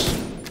Cleaners.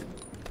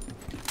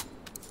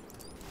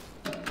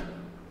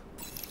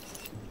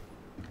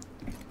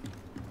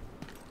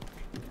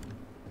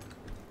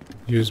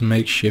 Use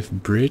makeshift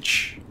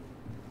bridge.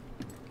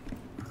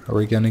 Are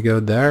we gonna go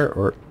there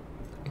or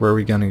where are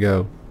we gonna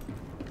go?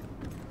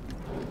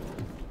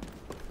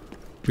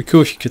 It'd be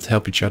cool if you could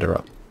help each other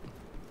up.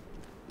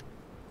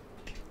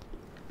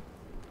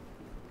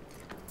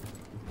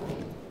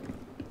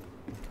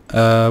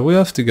 We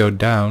have to go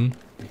down.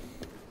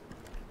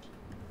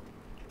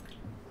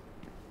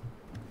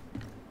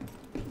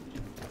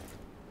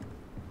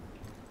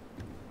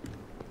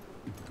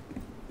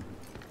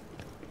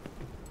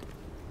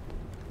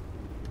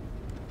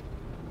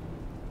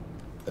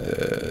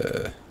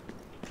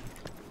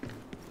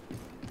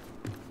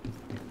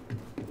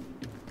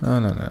 Oh,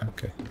 no,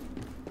 okay.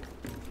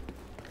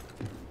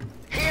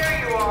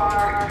 Here you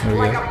are, There we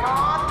like go. a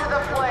moth to the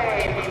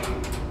flame.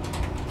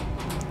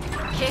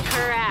 Kick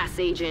her ass,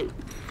 Agent.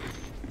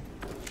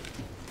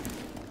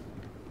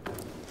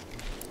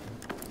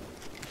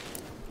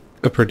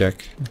 Upper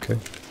deck, okay.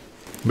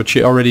 But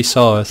she already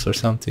saw us or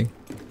something.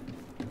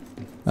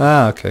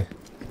 Ah, okay.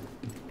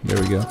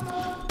 There we go.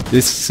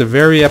 This is a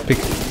very epic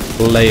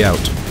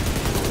layout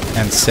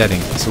and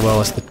setting, as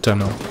well as the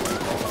tunnel.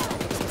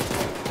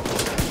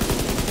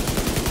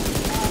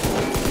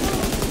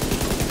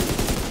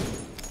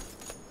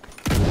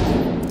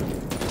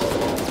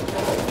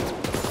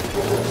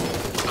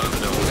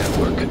 Unknown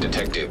network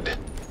detected.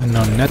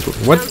 Unknown network.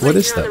 What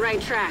is You're on the that?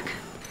 right track.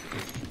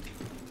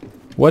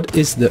 What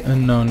is the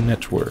unknown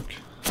network?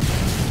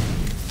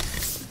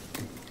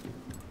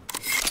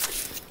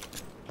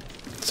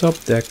 Top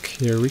deck,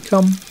 here we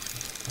come.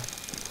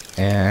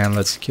 And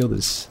let's kill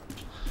this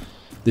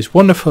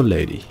wonderful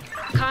lady.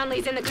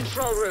 Conley's in the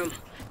control room.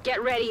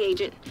 Get ready,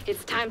 Agent.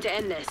 It's time to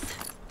end this.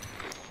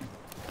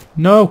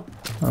 No!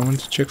 I want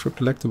to check for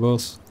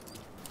collectibles.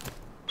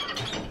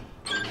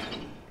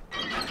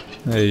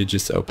 Hey, you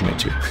just open it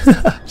too.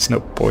 There's no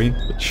point,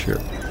 but sure.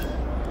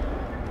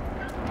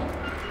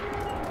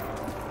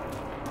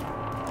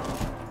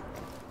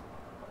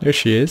 There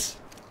she is.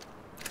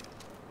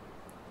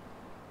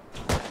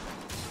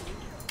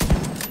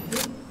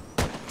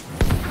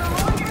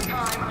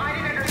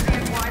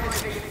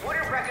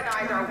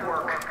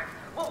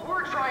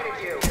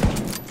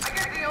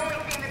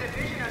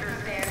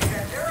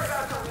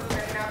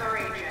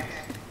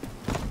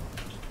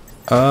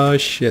 Oh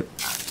shit.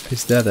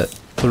 Is that a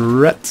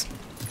threat?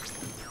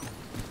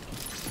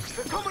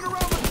 They're coming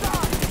around the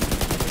side.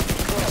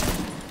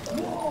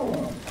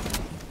 Whoa.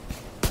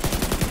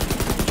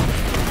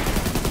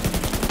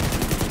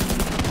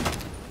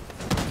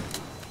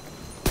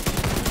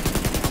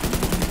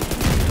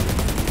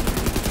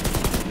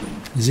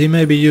 Is he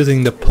maybe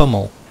using the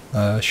pummel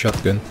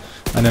shotgun?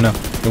 I don't know.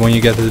 The one you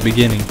get at the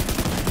beginning.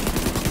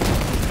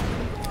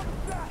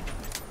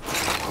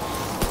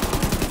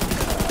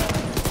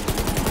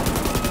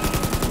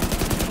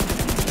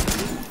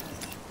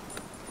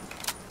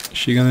 Is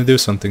she gonna do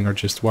something or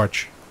just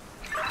watch?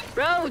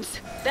 Rhodes,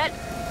 that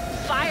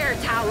fire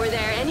tower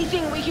there,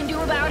 anything we can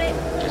do about it?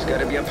 There's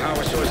gotta be a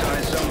power source on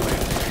it somewhere.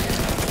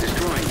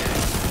 Destroying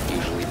that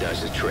usually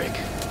does the trick.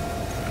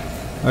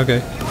 Okay.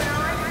 You and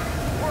I,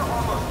 we're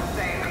almost the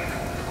same.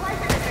 Like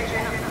the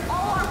division,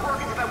 all our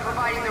work is about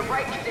providing the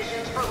right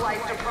conditions for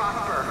life to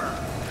prosper.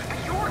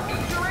 Your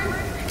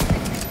ignorance is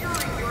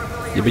obscuring your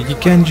ability. Yeah, but you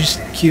can't just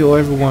kill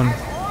everyone.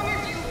 As long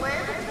as you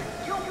live,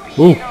 you'll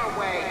be Ooh. in our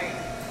way.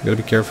 Gotta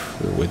be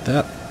careful with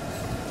that.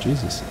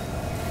 Jesus.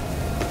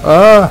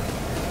 Ah!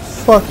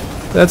 Fuck!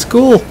 That's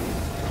cool!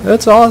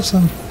 That's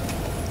awesome!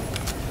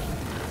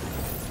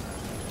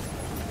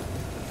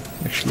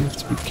 Actually, have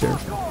to be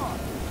careful.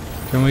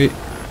 Can we...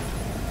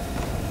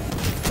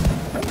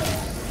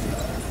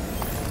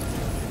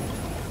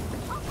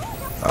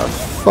 Ah,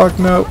 fuck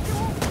no!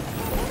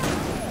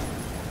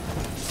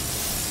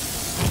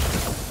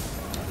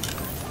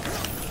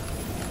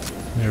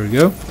 There we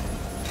go.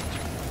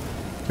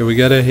 Okay, we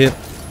gotta hit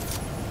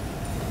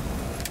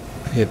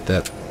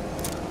that.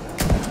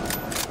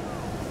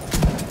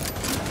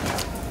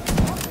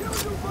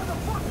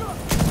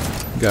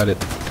 Got it.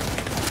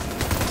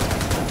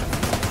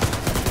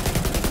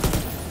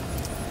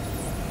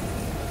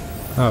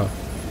 Oh.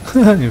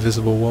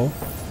 Invisible wall.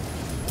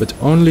 But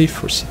only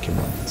for seeker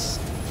ones.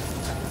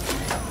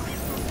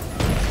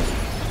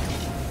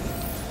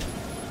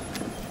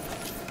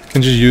 You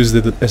can just use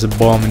it as a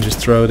bomb and just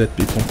throw it at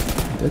people.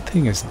 That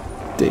thing is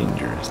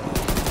dangerously.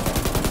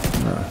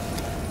 No.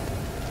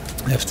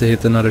 I have to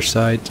hit another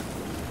side.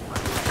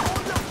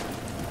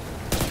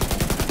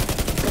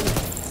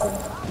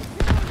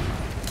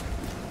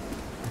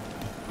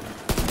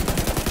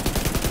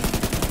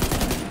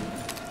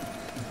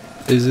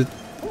 Is it?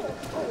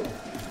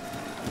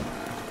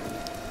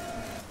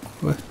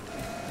 What?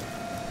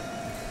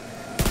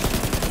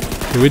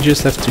 Do we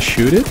just have to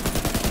shoot it?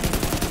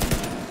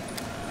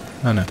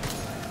 Oh no.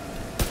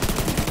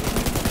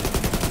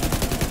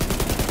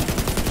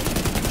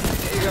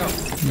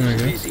 There we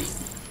go. Easy.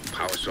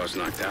 Power source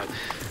knocked out.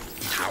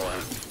 Tower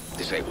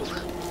disabled.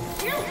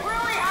 You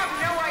really have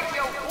no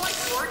idea what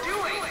you're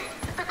doing.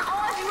 The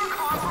cause you are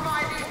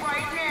compromising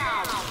right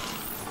now.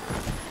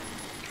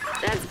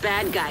 That's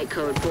bad guy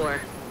code 4.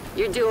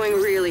 You're doing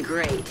really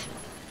great.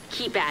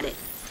 Keep at it.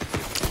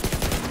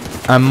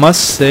 I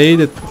must say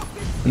that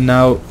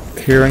now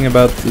hearing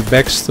about the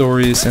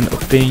backstories and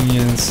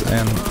opinions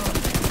and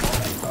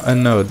I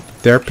know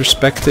their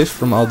perspective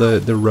from all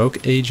the rogue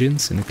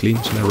agents and the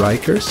Cleaners and the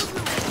Rikers,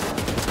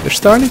 they're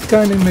starting to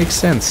kind of make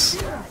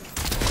sense.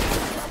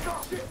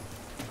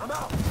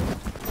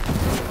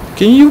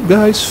 Can you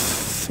guys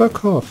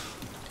fuck off?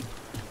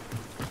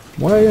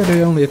 Why are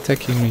they only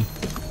attacking me?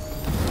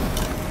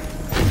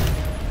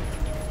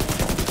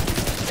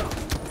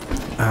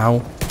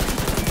 Ow.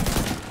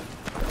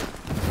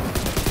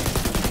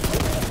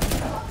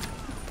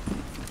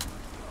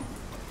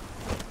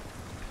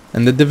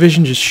 And the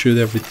division just shoot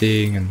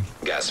everything and...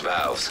 Gas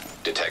valves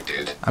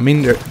detected. I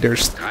mean, they're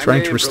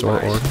trying to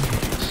restore order.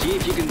 See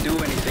if you can do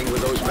anything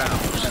with those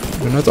valves.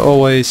 They're not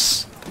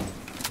always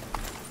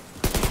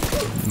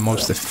the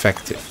most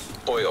effective.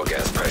 Oil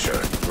gas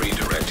pressure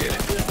redirected.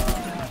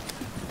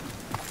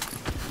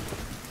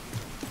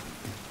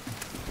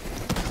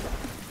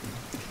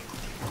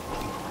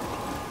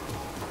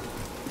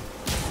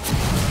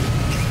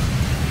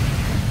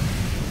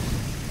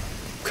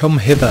 Come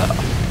hither.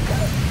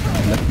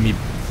 Let me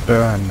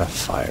burn the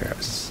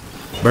fires.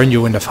 Burn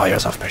you in the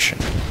fires of passion.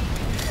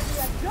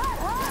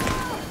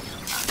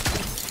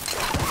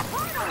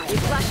 You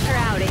flushed her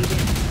out, Agent.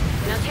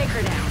 Now take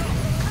her down.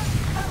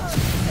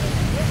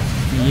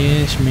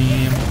 Yes,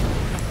 ma'am.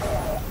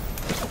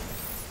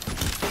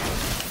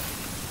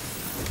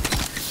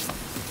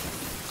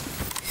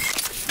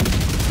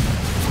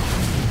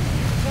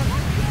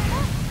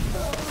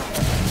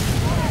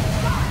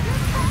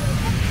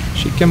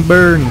 She can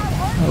burn.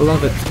 I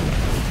love it.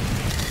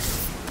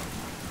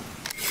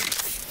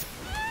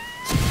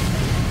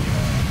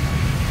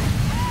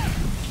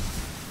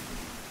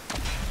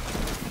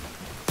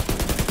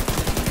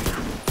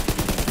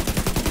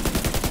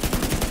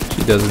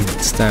 She doesn't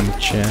stand a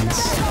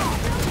chance.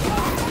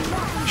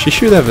 She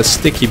should have a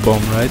sticky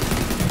bomb, right?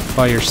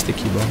 Fire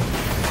sticky bomb.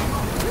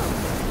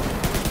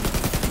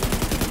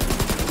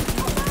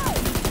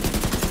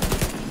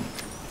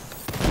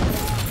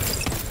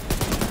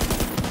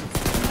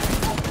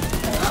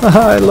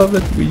 I love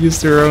it. We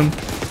used her own...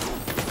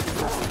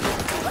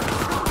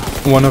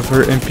 one of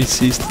her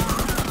NPC's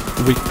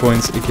weak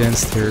points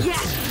against her.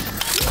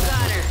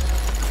 Got her.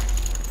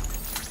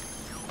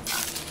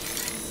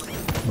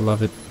 I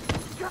love it.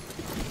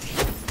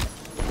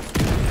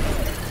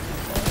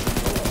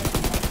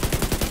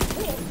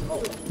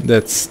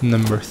 That's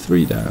number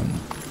 3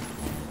 down.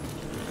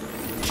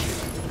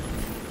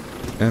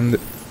 And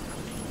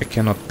I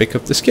cannot pick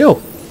up the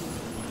skill.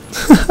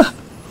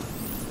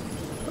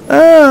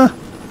 Ah!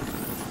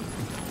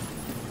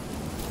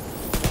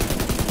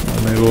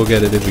 Well, maybe we'll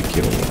get it if we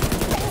kill one.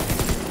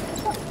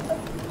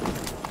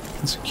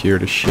 Secure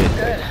the shit.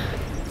 Good.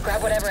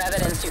 Grab whatever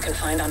evidence you can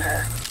find on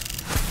her.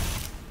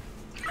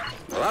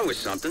 Well, that was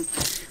something.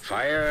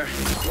 Fire,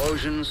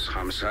 explosions,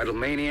 homicidal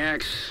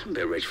maniacs. A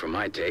bit rich for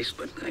my taste,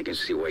 but I can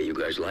see why you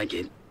guys like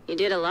it. You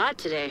did a lot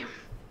today.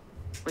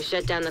 We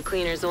shut down the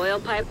Cleaners oil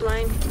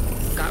pipeline,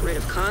 got rid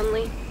of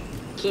Conley.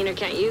 Keener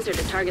can't use her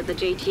to target the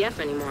JTF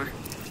anymore.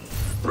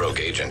 Rogue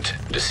agent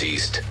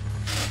deceased.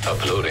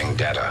 Uploading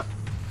data.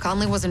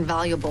 Conley was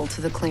invaluable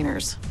to the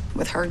Cleaners.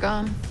 With her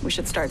gone, we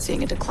should start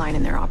seeing a decline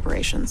in their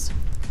operations.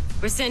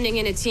 We're sending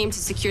in a team to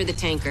secure the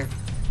tanker.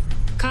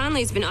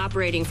 Conley's been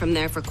operating from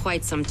there for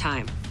quite some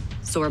time,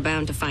 so we're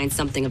bound to find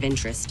something of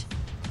interest.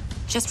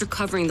 Just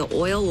recovering the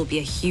oil will be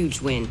a huge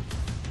win.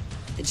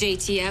 The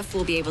JTF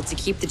will be able to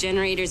keep the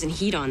generators and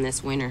heat on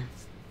this winter.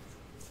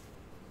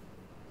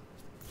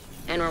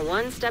 And we're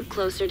one step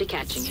closer to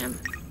catching him.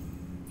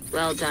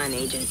 Well done,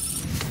 Agent.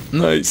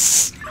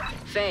 Nice.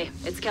 Faye,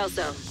 it's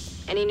Kelso.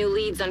 Any new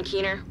leads on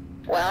Keener?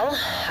 Well,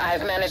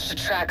 I've managed to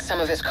track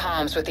some of his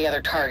comms with the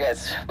other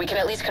targets. We can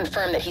at least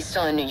confirm that he's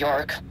still in New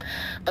York.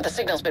 But the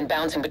signal's been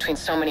bouncing between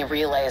so many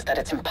relays that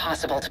it's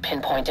impossible to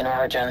pinpoint an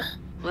origin.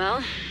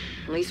 Well,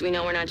 at least we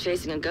know we're not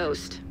chasing a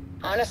ghost.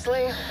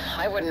 Honestly,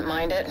 I wouldn't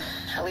mind it.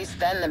 At least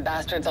then the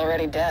bastard's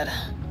already dead.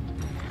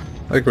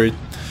 Agreed.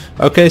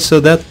 Okay, so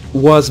that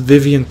was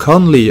Vivian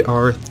Conley,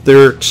 our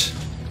 3rd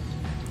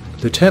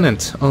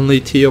lieutenant. Only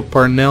Theo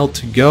Parnell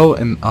to go,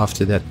 and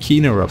after that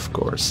Keener, of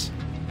course.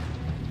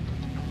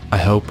 I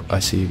hope I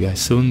see you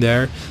guys soon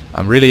there.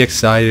 I'm really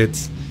excited.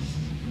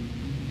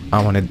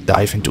 I want to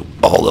dive into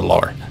all the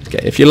lore.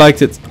 Okay, if you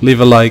liked it,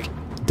 leave a like.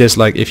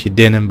 Dislike if you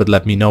didn't, but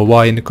let me know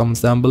why in the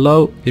comments down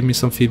below. Give me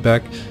some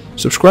feedback.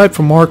 Subscribe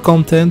for more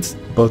content,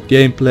 both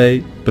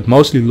gameplay, but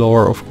mostly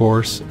lore of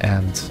course.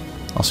 And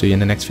I'll see you in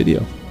the next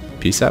video.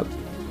 Peace out.